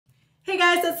Hey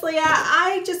guys, it's Leah.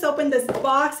 I just opened this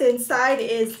box. Inside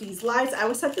is these lights. I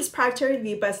always have this product to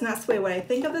review, but it's not the way when I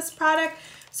think of this product.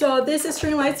 So this is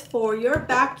string lights for your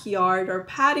backyard or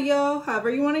patio, however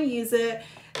you want to use it.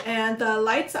 And the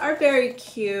lights are very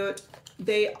cute.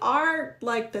 They are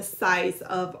like the size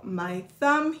of my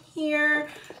thumb here.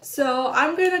 So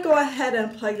I'm going to go ahead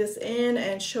and plug this in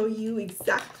and show you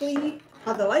exactly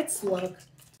how the lights look.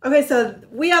 Okay, so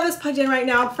we have this plugged in right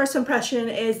now. First impression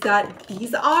is that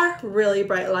these are really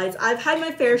bright lights. I've had my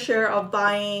fair share of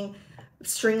buying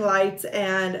string lights,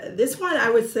 and this one I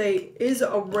would say is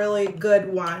a really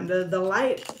good one. The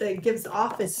light that it gives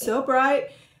off is so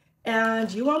bright,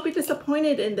 and you won't be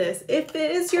disappointed in this. If it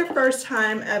is your first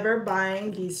time ever buying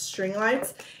these string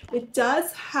lights, it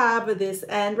does have this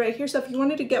end right here. So if you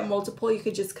wanted to get multiple, you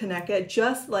could just connect it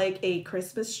just like a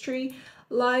Christmas tree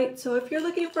light. So if you're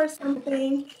looking for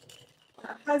something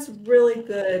that has really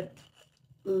good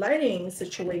lighting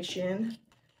situation,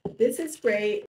 this is great.